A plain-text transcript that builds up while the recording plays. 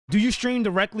Do you stream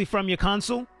directly from your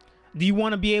console? Do you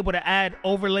want to be able to add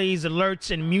overlays, alerts,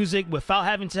 and music without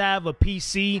having to have a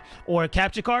PC or a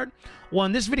capture card? Well,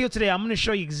 in this video today, I'm going to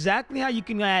show you exactly how you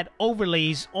can add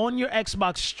overlays on your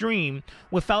Xbox Stream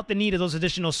without the need of those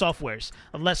additional softwares.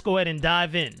 Let's go ahead and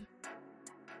dive in.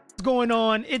 What's going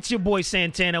on? It's your boy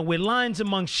Santana with Lions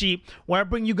Among Sheep, where I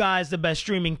bring you guys the best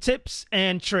streaming tips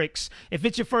and tricks. If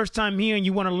it's your first time here and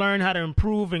you want to learn how to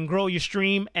improve and grow your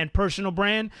stream and personal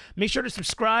brand, make sure to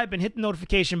subscribe and hit the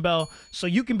notification bell so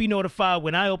you can be notified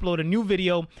when I upload a new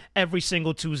video every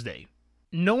single Tuesday.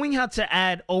 Knowing how to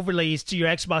add overlays to your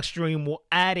Xbox Stream will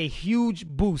add a huge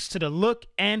boost to the look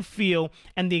and feel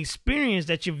and the experience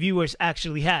that your viewers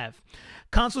actually have.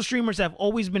 Console streamers have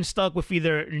always been stuck with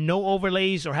either no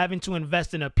overlays or having to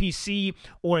invest in a PC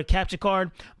or a capture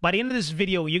card. By the end of this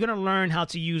video, you're going to learn how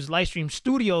to use LightStream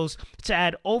Studios to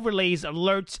add overlays,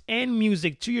 alerts, and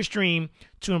music to your stream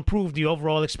to improve the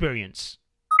overall experience.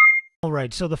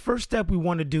 Alright, so the first step we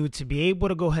want to do to be able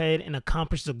to go ahead and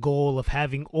accomplish the goal of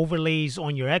having overlays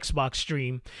on your Xbox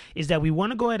Stream is that we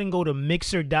want to go ahead and go to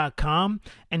Mixer.com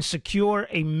and secure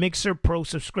a Mixer Pro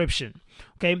subscription.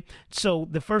 Okay, so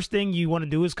the first thing you want to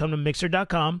do is come to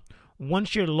Mixer.com.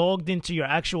 Once you're logged into your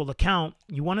actual account,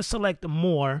 you want to select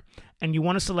More and you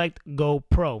want to select Go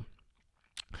Pro.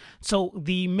 So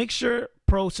the Mixer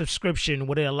Pro subscription,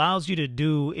 what it allows you to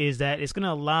do is that it's going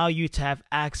to allow you to have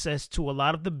access to a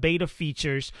lot of the beta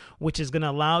features, which is going to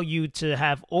allow you to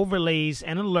have overlays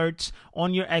and alerts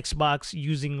on your Xbox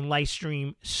using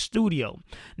LightStream Studio.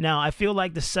 Now, I feel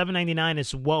like the $7.99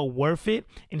 is well worth it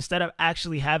instead of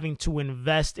actually having to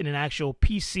invest in an actual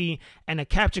PC and a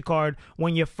capture card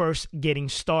when you're first getting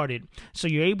started. So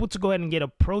you're able to go ahead and get a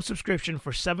Pro subscription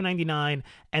for $7.99,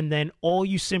 and then all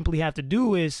you simply have to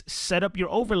do is set up your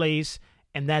overlays,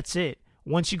 and that's it.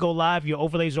 Once you go live, your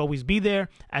overlays will always be there.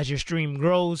 As your stream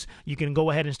grows, you can go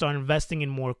ahead and start investing in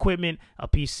more equipment, a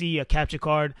PC, a capture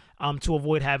card, to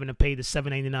avoid having to pay the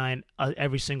 $7.99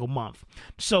 every single month.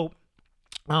 So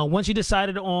once you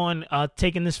decided on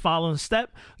taking this following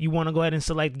step, you want to go ahead and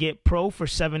select Get Pro for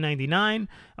 $7.99.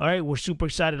 All right, we're super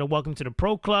excited to welcome to the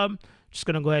Pro Club. Just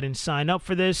going to go ahead and sign up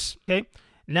for this. Okay.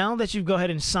 Now that you go ahead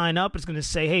and sign up, it's going to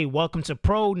say, hey, welcome to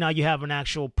Pro. Now you have an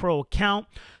actual Pro account.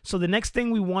 So the next thing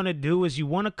we want to do is you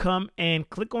want to come and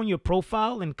click on your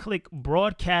profile and click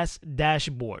Broadcast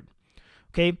Dashboard.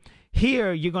 Okay.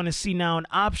 Here, you're going to see now an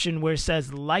option where it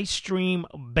says LightStream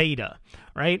Beta,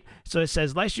 right? So it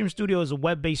says LightStream Studio is a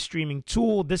web-based streaming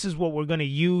tool. This is what we're going to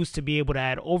use to be able to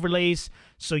add overlays.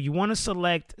 So you want to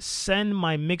select Send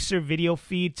My Mixer Video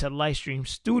Feed to LightStream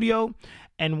Studio.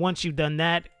 And once you've done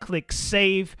that, click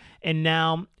Save. And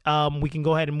now we can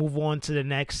go ahead and move on to the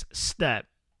next step.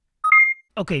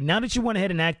 Okay, now that you went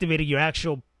ahead and activated your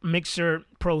actual Mixer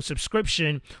Pro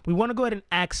subscription, we want to go ahead and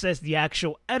access the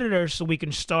actual editor so we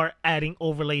can start adding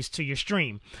overlays to your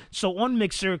stream. So on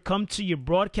Mixer, come to your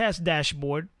broadcast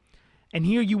dashboard, and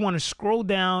here you want to scroll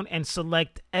down and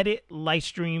select Edit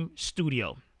LightStream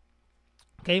Studio.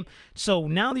 Okay, so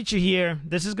now that you're here,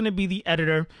 this is going to be the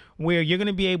editor where you're going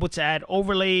to be able to add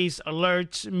overlays,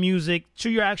 alerts, music to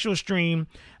your actual stream.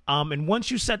 And once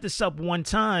you set this up one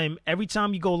time, every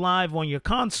time you go live on your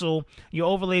console, your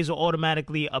overlays will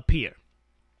automatically appear.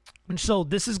 And so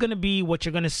this is going to be what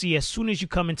you're going to see as soon as you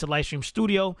come into LightStream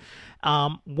Studio.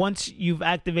 Once you've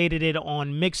activated it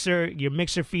on Mixer, your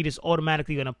Mixer feed is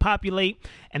automatically going to populate.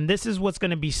 And this is what's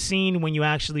going to be seen when you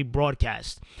actually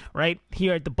broadcast. Right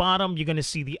here at the bottom, you're going to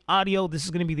see the audio. This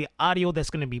is going to be the audio that's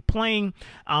going to be playing.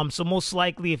 So most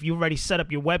likely, if you've already set up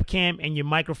your webcam and your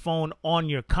microphone on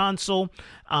your console,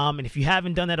 and if you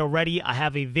haven't done that already, I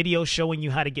have a video showing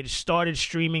you how to get started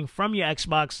streaming from your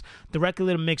Xbox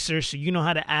directly to Mixer so you know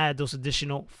how to add those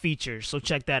additional features. So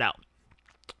check that out.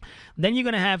 Then you're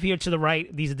going to have here to the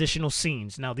right these additional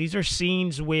scenes. Now, these are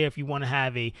scenes where if you want to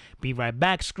have a be right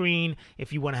back screen,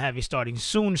 if you want to have a starting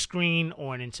soon screen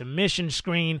or an intermission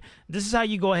screen, this is how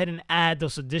you go ahead and add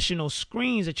those additional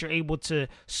screens that you're able to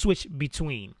switch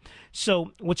between.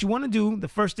 So what you want to do, the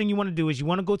first thing you want to do is you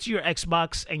want to go to your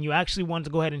Xbox and you actually want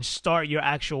to go ahead and start your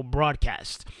actual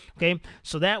broadcast. Okay,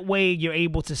 so that way you're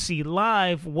able to see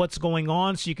live what's going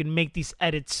on so you can make these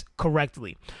edits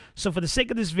correctly. So for the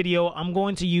sake of this video, I'm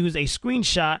going to use a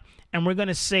screenshot and we're going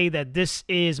to say that this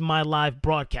is my live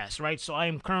broadcast, right? So I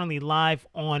am currently live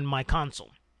on my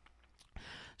console.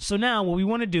 So now what we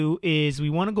want to do is we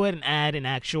want to go ahead and add an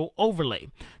actual overlay.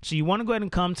 So you want to go ahead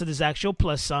and come to this actual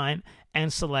plus sign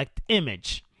and select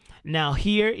image. Now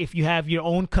here, if you have your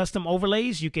own custom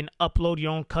overlays, you can upload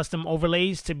your own custom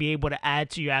overlays to be able to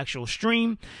add to your actual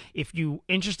stream. If you're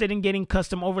interested in getting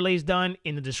custom overlays done,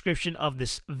 in the description of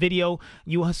this video,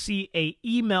 you will see an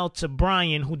email to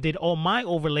Brian, who did all my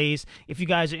overlays, if you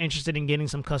guys are interested in getting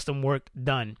some custom work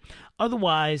done.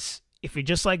 Otherwise, if you're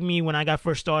just like me when I got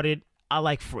first started, I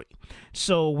like free.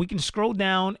 So we can scroll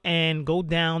down and go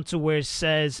down to where it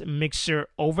says Mixer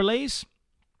Overlays.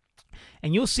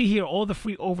 And you'll see here all the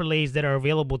free overlays that are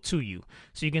available to you.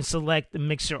 So you can select the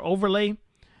Mixer Overlay.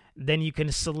 Then you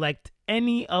can select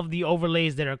any of the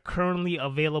overlays that are currently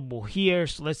available here.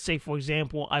 So let's say, for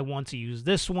example, I want to use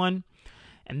this one.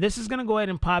 And this is going to go ahead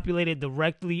and populate it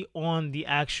directly on the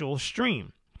actual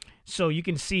stream. So you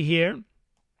can see here,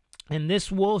 and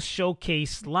this will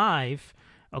showcase live.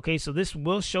 Okay, so this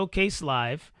will showcase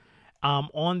live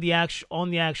on the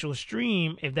actual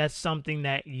stream if that's something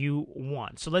that you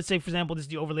want. So let's say, for example, this is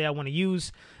the overlay I want to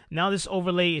use. Now this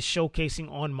overlay is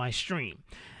showcasing on my stream.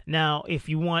 Now, if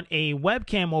you want a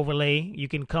webcam overlay, you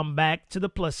can come back to the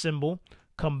plus symbol,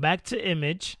 come back to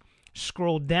image,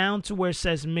 scroll down to where it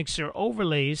says Mixer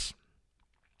Overlays,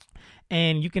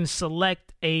 and you can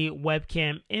select a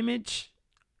webcam image,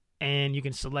 and you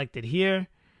can select it here.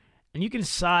 And you can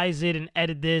size it and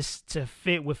edit this to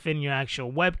fit within your actual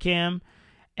webcam.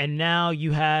 And now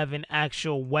you have an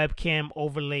actual webcam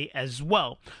overlay as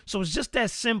well. So it's just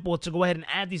that simple to go ahead and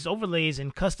add these overlays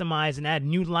and customize and add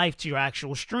new life to your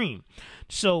actual stream.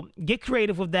 So get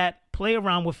creative with that, play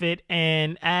around with it,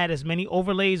 and add as many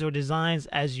overlays or designs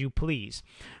as you please.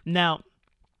 Now,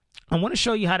 I want to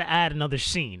show you how to add another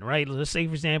scene, right? Let's say,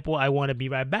 for example, I want a Be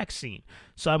Right Back scene.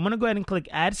 So I'm going to go ahead and click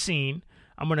Add Scene.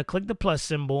 I'm going to click the plus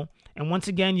symbol. And once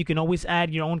again, you can always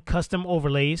add your own custom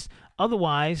overlays.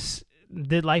 Otherwise,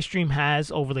 the LightStream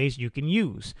has overlays you can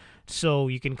use. So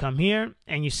you can come here,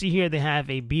 and you see here they have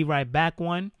a Be Right Back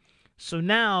one. So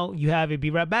now you have a Be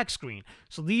Right Back screen.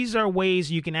 So these are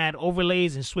ways you can add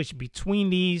overlays and switch between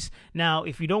these. Now,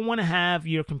 if you don't want to have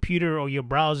your computer or your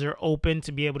browser open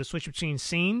to be able to switch between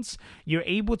scenes, you're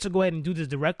able to go ahead and do this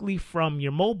directly from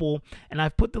your mobile. And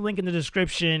I've put the link in the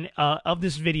description of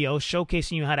this video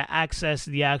showcasing you how to access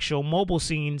the actual mobile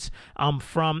scenes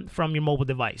from your mobile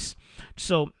device.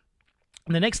 So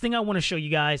the next thing I want to show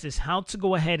you guys is how to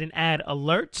go ahead and add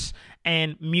alerts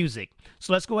and music.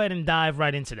 So let's go ahead and dive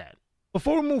right into that.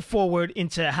 Before we move forward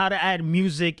into how to add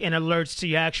music and alerts to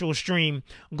your actual stream,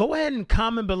 go ahead and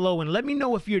comment below and let me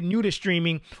know if you're new to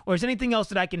streaming or is anything else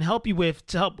that I can help you with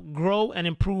to help grow and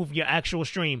improve your actual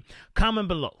stream. Comment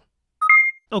below.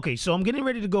 Okay, so I'm getting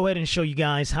ready to go ahead and show you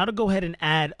guys how to go ahead and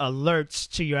add alerts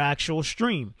to your actual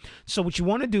stream. So what you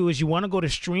want to do is you want to go to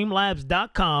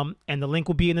StreamLabs.com, and the link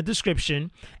will be in the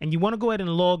description, and you want to go ahead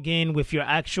and log in with your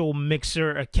actual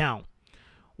Mixer account.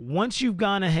 Once you've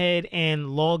gone ahead and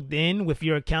logged in with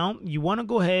your account, you want to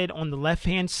go ahead on the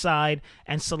left-hand side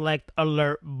and select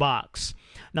Alert Box.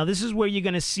 Now, this is where you're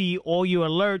going to see all your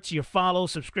alerts, your follow,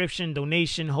 subscription,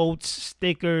 donation, hosts,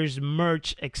 stickers,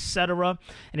 merch, etc.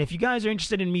 And if you guys are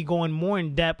interested in me going more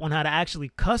in depth on how to actually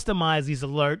customize these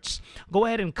alerts, go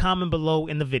ahead and comment below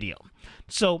in the video.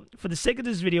 So for the sake of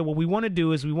this video, what we want to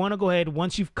do is we want to go ahead,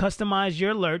 once you've customized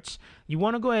your alerts, you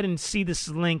want to go ahead and see this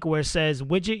link where it says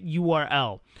widget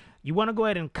URL. You want to go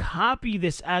ahead and copy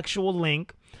this actual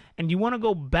link, and you want to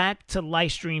go back to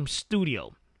LightStream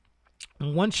Studio.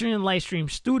 And once you're in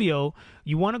LightStream Studio,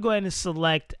 you want to go ahead and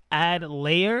select Add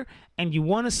Layer, and you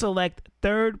want to select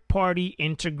Third-Party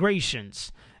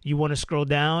Integrations. You want to scroll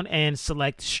down and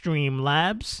select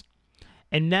StreamLabs.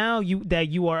 And now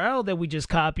that URL that we just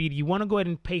copied, you want to go ahead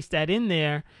and paste that in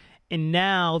there. And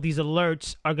now these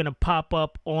alerts are going to pop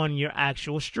up on your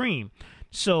actual stream.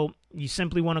 So you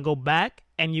simply want to go back,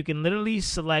 and you can literally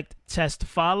select Test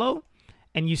Follow.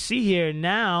 And you see here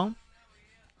now,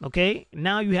 okay,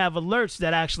 now you have alerts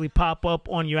that actually pop up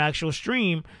on your actual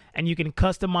stream, and you can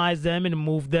customize them and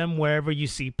move them wherever you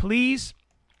see please.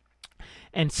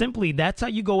 And simply, that's how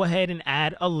you go ahead and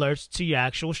add alerts to your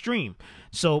actual stream.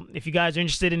 So if you guys are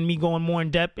interested in me going more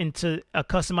in depth into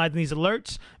customizing these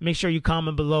alerts, make sure you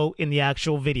comment below in the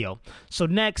actual video. So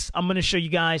next, I'm going to show you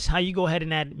guys how you go ahead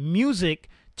and add music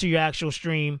to your actual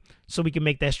stream so we can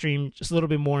make that stream just a little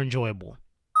bit more enjoyable.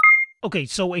 Okay,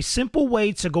 so a simple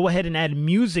way to go ahead and add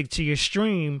music to your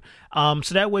stream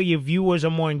so that way your viewers are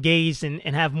more engaged and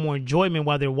have more enjoyment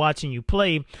while they're watching you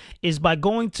play is by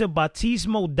going to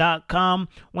Batismo.com.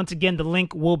 Once again, the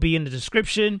link will be in the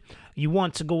description. You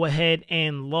want to go ahead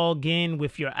and log in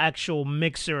with your actual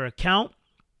Mixer account.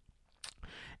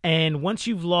 And once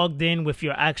you've logged in with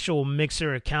your actual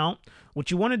Mixer account, what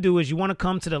you want to do is you want to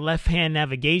come to the left-hand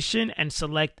navigation and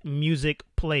select Music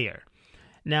Player.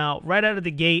 Now, right out of the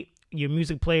gate, your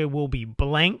music player will be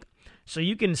blank. So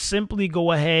you can simply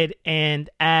go ahead and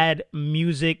add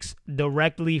musics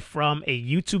directly from a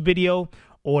YouTube video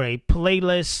or a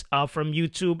playlist from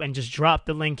YouTube and just drop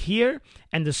the link here,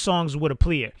 and the songs would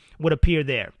appear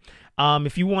there.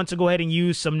 If you want to go ahead and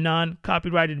use some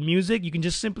non-copyrighted music, you can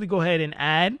just simply go ahead and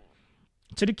add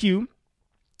to the queue.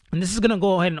 And this is going to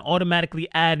go ahead and automatically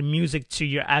add music to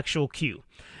your actual queue.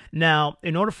 Now,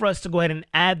 in order for us to go ahead and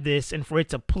add this and for it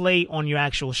to play on your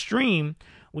actual stream,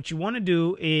 what you want to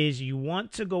do is you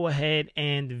want to go ahead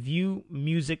and view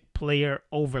music player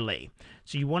overlay.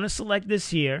 So you want to select this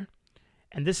here,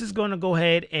 and this is going to go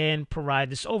ahead and provide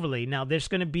this overlay. Now, there's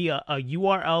going to be a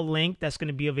URL link that's going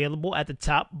to be available at the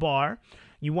top bar.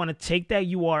 You want to take that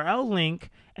URL link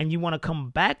and you want to come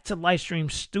back to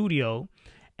LightStream Studio,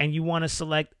 and you want to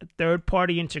select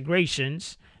third-party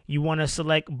integrations. You want to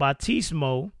select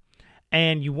Baptismo,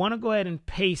 and you want to go ahead and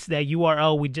paste that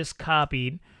URL we just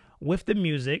copied with the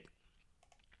music.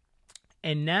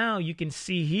 And now you can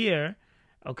see here,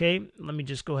 okay, let me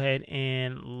just go ahead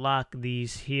and lock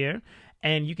these here.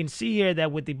 And you can see here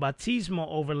that with the Baptismo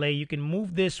overlay, you can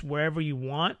move this wherever you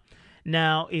want.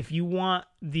 Now, if you want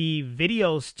the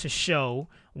videos to show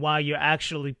while you're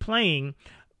actually playing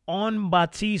on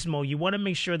Baptismo, you want to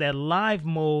make sure that live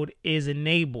mode is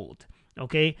enabled.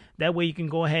 Okay, that way you can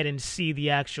go ahead and see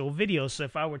the actual video. So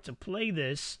if I were to play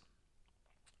this,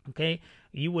 okay,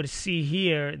 you would see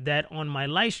here that on my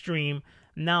live stream,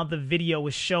 now the video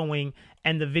is showing,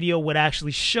 and the video would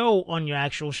actually show on your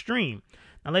actual stream.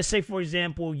 Now, let's say, for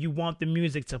example, you want the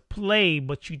music to play,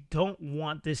 but you don't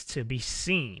want this to be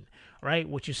seen, right?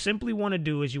 What you simply want to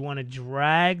do is you want to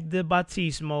drag the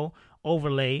Baptismo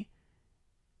overlay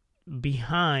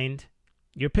behind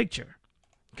your picture.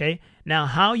 Okay, now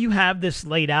how you have this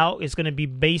laid out is going to be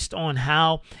based on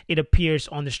how it appears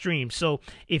on the stream. So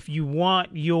if you want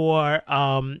your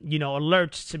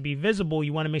alerts to be visible,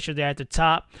 you want to make sure they're at the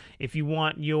top. If you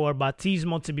want your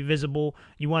Baptismo to be visible,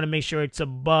 you want to make sure it's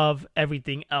above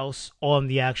everything else on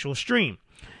the actual stream.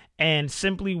 And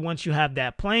simply once you have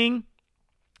that playing,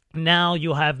 now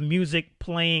you'll have music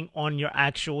playing on your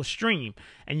actual stream,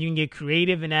 and you can get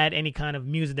creative and add any kind of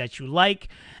music that you like.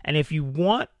 And if you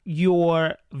want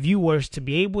your viewers to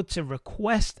be able to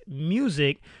request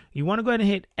music, you want to go ahead and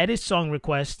hit edit song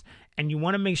request, and you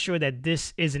want to make sure that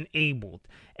this is enabled.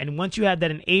 And once you have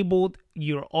that enabled,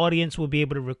 your audience will be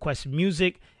able to request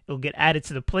music. It'll get added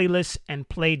to the playlist and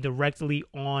play directly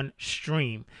on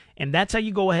stream. And that's how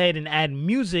you go ahead and add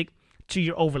music to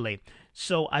your overlay.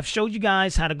 So I've showed you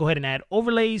guys how to go ahead and add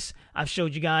overlays. I've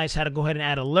showed you guys how to go ahead and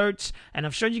add alerts, and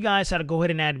I've showed you guys how to go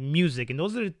ahead and add music. And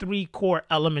those are the three core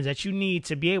elements that you need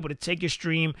to be able to take your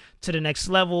stream to the next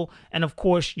level. And of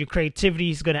course, your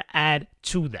creativity is going to add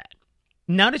to that.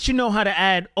 Now that you know how to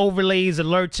add overlays,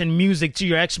 alerts, and music to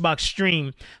your Xbox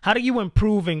stream, how do you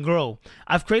improve and grow?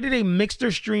 I've created a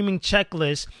Mixer streaming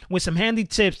checklist with some handy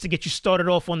tips to get you started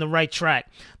off on the right track.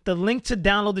 The link to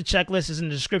download the checklist is in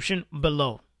the description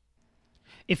below.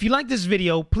 If you like this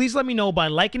video, please let me know by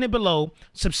liking it below,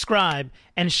 subscribe,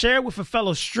 and share it with a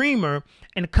fellow streamer,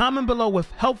 and comment below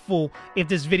with helpful if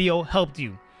this video helped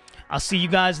you. I'll see you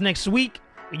guys next week.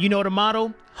 You know the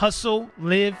motto: hustle,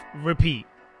 live, repeat.